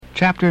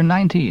Chapter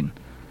 19.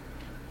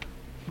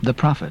 The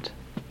Prophet.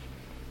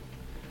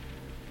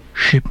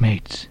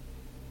 Shipmates,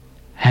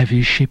 have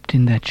you shipped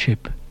in that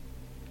ship?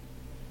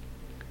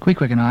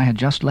 Queequeg and I had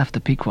just left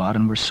the Pequod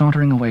and were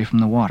sauntering away from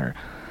the water,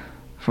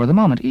 for the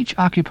moment each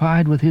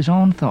occupied with his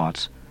own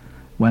thoughts,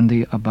 when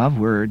the above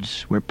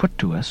words were put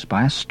to us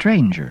by a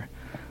stranger,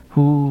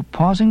 who,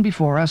 pausing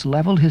before us,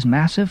 levelled his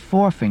massive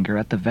forefinger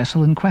at the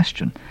vessel in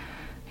question.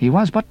 He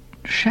was but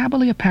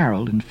shabbily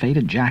apparelled in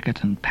faded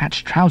jacket and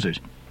patched trousers,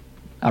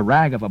 a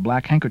rag of a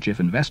black handkerchief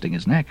investing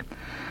his neck.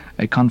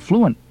 A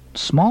confluent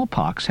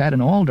smallpox had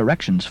in all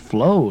directions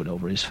flowed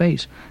over his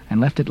face, and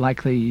left it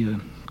like the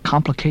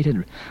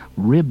complicated,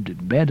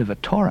 ribbed bed of a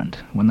torrent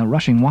when the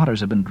rushing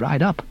waters have been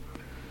dried up.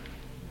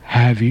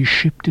 Have you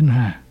shipped in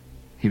her?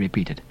 He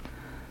repeated.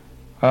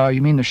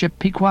 You mean the ship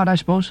Pequod, I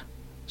suppose?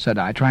 Said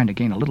I, trying to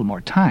gain a little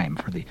more time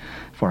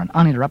for an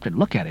uninterrupted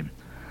look at him.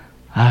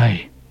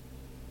 Aye,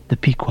 the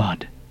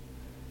Pequod.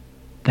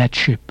 That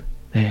ship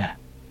there,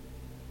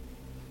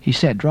 he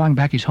said, drawing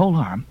back his whole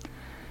arm,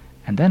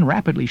 and then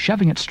rapidly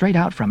shoving it straight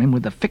out from him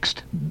with the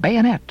fixed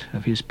bayonet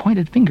of his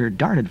pointed finger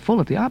darted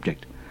full at the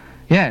object.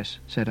 Yes,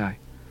 said I.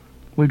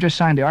 We've just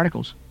signed the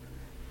articles.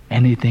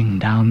 Anything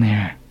down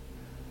there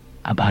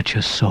about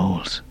your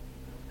souls?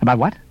 About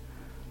what?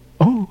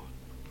 Oh,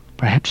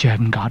 perhaps you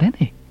haven't got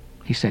any,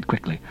 he said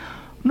quickly.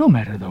 No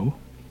matter, though.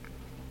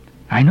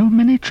 I know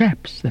many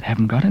chaps that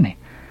haven't got any.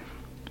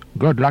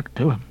 Good luck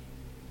to 'em.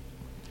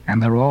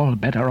 And they're all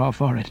better off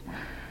for it.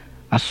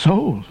 A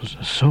soul's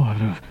a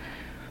sort of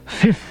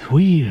fifth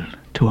wheel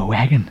to a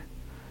wagon.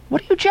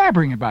 What are you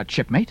jabbering about,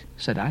 shipmate?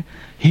 Said I.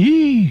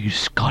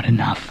 He's got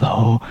enough,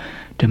 though,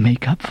 to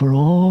make up for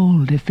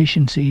all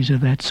deficiencies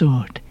of that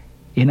sort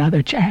in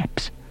other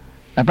chaps,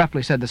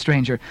 abruptly said the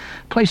stranger,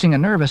 placing a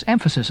nervous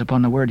emphasis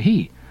upon the word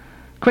he.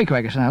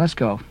 Queequeg, now let's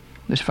go.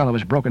 This fellow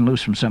is broken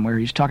loose from somewhere.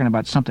 He's talking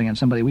about something and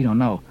somebody we don't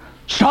know.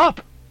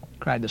 Stop!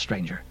 Cried the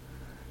stranger.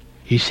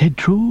 He said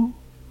true.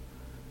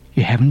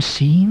 You haven't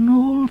seen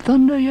Old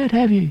Thunder yet,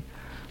 have you?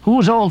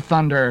 Who's Old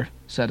Thunder?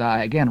 Said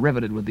I, again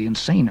riveted with the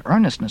insane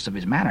earnestness of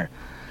his manner.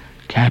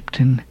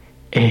 Captain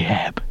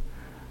Ahab.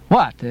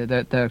 What,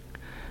 the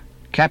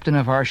captain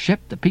of our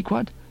ship, the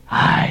Pequod?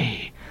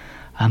 Aye,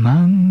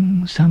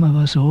 among some of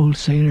us old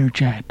sailor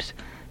chaps,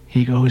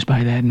 he goes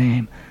by that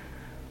name.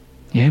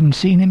 You haven't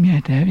seen him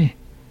yet, have you?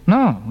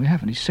 No, we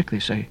haven't. He's sick, they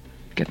say.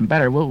 Getting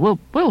better. We'll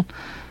be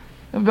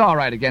all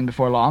right again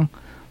before long.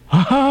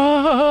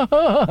 All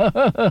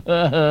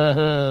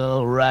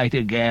right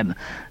again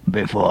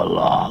before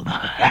long.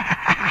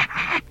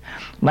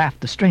 Laughed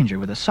the stranger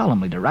with a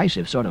solemnly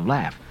derisive sort of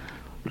laugh.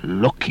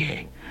 Look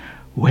ye,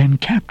 when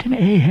Captain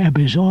Ahab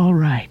is all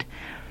right,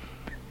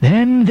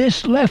 then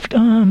this left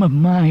arm of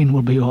mine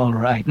will be all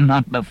right,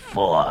 not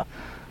before.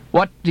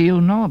 What do you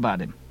know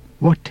about him?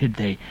 What did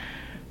they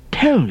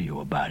tell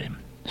you about him?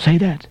 Say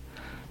that.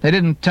 They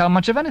didn't tell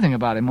much of anything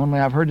about him, only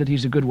I've heard that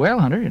he's a good whale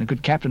hunter and a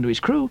good captain to his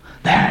crew.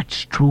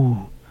 That's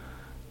true.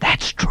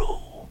 That's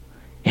true.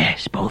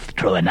 Yes, both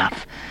true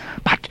enough.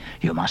 But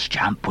you must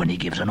jump when he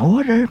gives an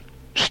order.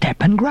 Step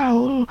and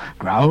growl.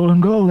 Growl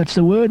and go, that's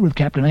the word with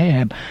Captain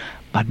Ahab.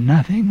 But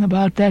nothing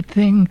about that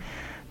thing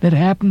that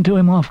happened to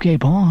him off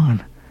Cape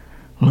Horn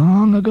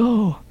long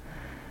ago,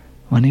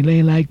 when he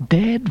lay like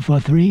dead for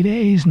 3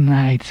 days and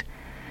nights.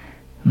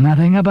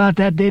 Nothing about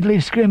that deadly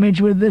scrimmage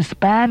with the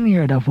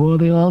Spaniard afore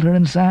the altar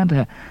in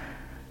Santa.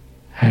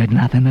 Heard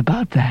nothing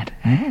about that,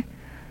 eh?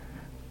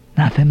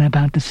 Nothing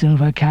about the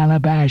silver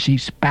calabash he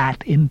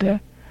spat into?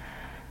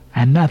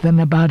 And nothing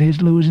about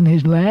his losing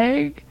his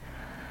leg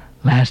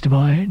last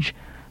voyage,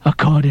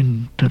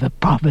 according to the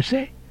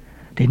prophecy?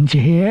 Didn't you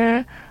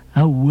hear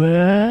a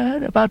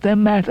word about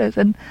them matters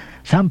and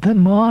something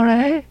more,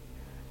 eh?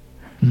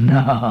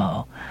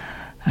 No,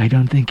 I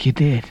don't think you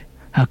did.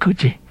 How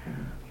could you?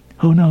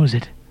 Who knows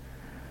it?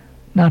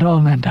 Not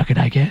all Nantucket,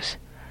 I guess.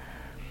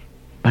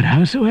 But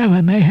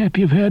howsoever, mayhap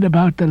you've heard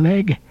about the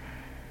leg,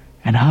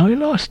 and how he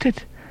lost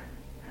it.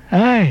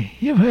 Aye,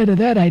 you've heard of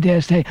that, I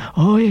dare say.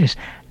 Oh, yes,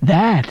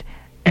 that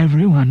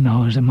everyone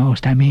knows the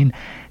most. I mean,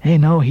 they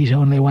know he's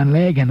only one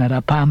leg and that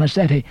a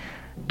Palmasetti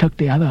took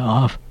the other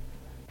off.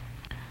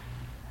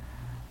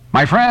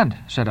 My friend,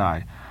 said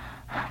I,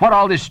 what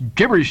all this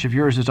gibberish of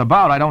yours is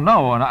about I don't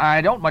know, and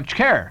I don't much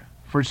care,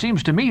 for it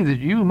seems to me that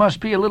you must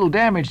be a little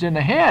damaged in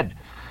the head.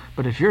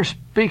 But if you're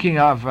speaking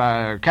of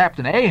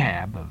Captain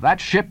Ahab, of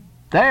that ship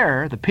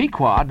there, the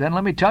Pequod, then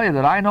let me tell you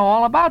that I know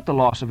all about the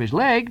loss of his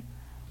leg.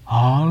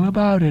 All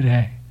about it,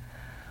 eh?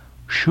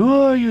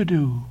 Sure you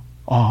do.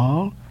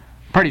 All?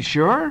 Pretty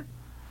sure.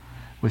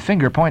 With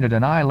finger pointed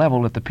and eye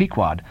leveled at the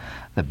Pequod,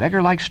 the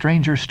beggar-like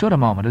stranger stood a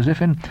moment as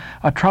if in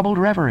a troubled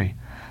reverie.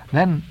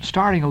 Then,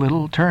 starting a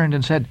little, turned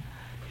and said,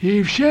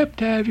 You've shipped,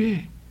 have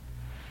you?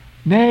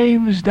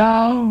 Names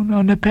down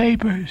on the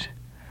papers.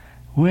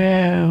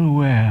 Well,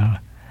 well,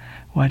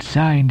 what's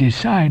signed is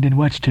signed, and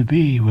what's to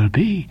be will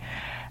be.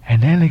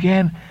 And then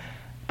again,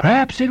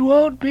 perhaps it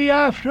won't be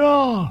after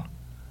all.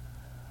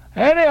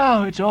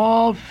 Anyhow, it's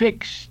all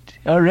fixed,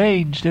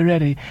 arranged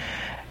already.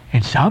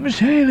 And some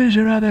sailors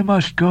or other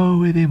must go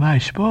with him, I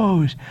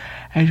suppose,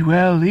 as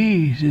well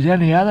these as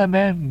any other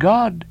men.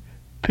 God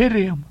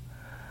pity 'em.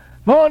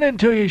 Morning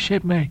to you,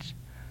 shipmates.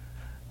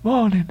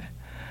 Morning.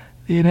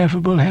 The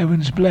ineffable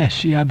heavens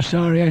bless ye. I'm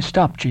sorry I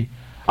stopped ye.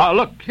 Oh,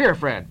 look here,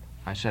 Fred,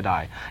 said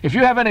I. If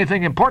you have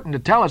anything important to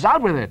tell us,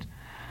 out with it.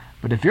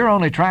 But if you're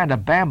only trying to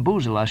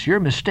bamboozle us, you're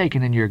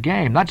mistaken in your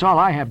game. That's all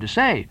I have to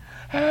say.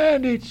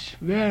 And it's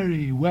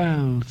very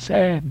well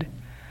said.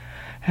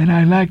 And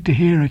I like to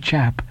hear a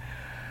chap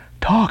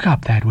talk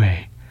up that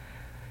way.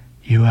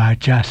 You are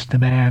just the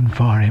man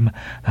for him,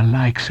 the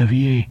likes of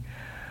ye.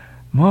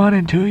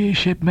 Morning to ye,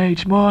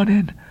 shipmates,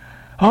 morning.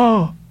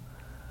 Oh,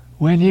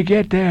 when you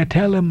get there,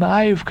 tell him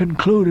I've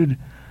concluded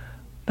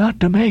not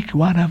to make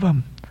one of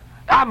 'em.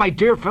 Ah, my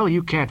dear fellow,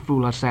 you can't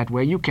fool us that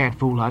way. You can't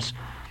fool us.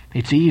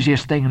 It's the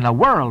easiest thing in the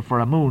world for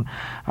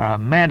a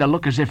man to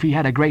look as if he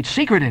had a great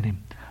secret in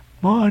him.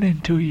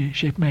 Morning to ye,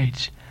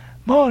 shipmates.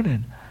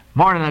 Morning.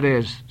 Morning it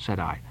is,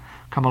 said I.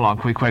 Come along,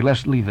 Queequeg.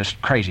 Let's leave this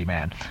crazy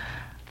man.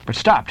 But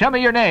stop. Tell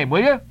me your name,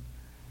 will you?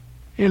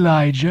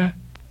 Elijah.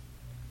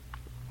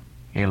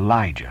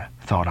 Elijah,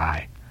 thought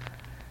I.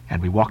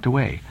 And we walked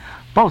away,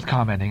 both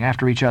commenting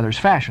after each other's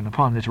fashion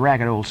upon this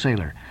ragged old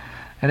sailor,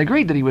 and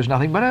agreed that he was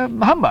nothing but a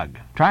humbug,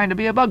 trying to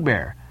be a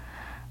bugbear.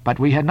 But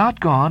we had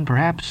not gone,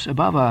 perhaps,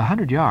 above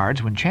 100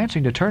 yards, when,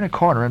 chancing to turn a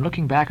corner and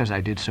looking back as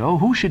I did so,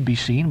 who should be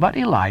seen but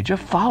Elijah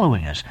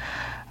following us,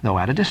 though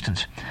at a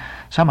distance.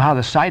 Somehow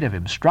the sight of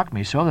him struck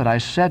me so that I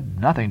said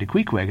nothing to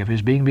Queequeg of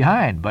his being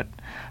behind, but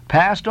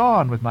passed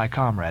on with my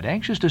comrade,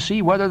 anxious to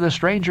see whether the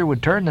stranger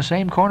would turn the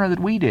same corner that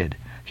we did.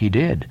 He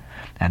did,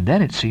 and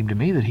then it seemed to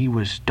me that he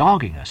was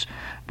dogging us,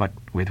 but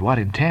with what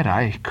intent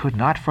I could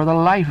not for the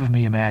life of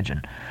me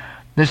imagine.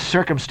 This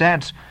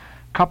circumstance,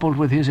 coupled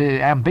with his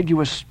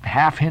ambiguous,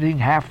 half-hinting,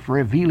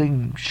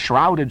 half-revealing,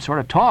 shrouded sort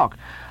of talk,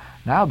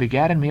 now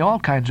begat in me all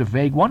kinds of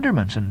vague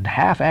wonderments and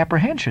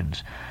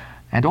half-apprehensions,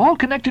 and all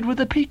connected with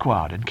the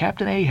Pequod and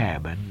Captain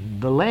Ahab,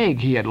 and the leg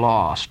he had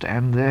lost,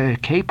 and the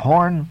Cape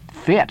Horn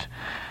fit,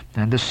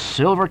 and the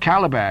silver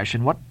calabash,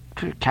 and what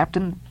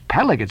Captain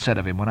Peleg had said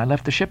of him when I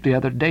left the ship the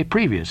other day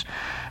previous,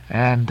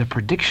 and the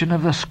prediction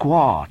of the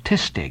squaw,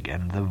 Tistig,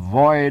 and the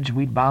voyage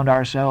we'd bound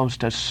ourselves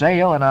to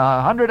sail, and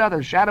 100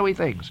 other shadowy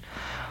things.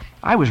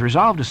 I was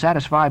resolved to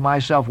satisfy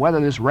myself whether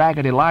this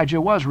ragged Elijah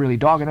was really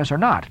dogging us or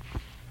not,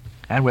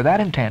 and with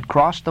that intent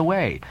crossed the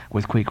way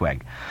with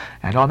Queequeg,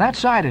 and on that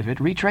side of it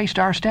retraced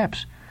our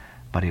steps.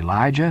 But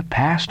Elijah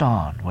passed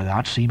on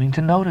without seeming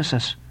to notice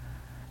us.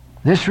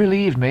 This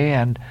relieved me,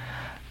 and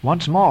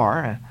once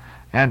more,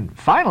 and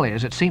finally,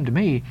 as it seemed to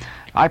me,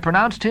 I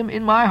pronounced him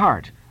in my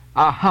heart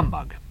a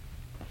humbug.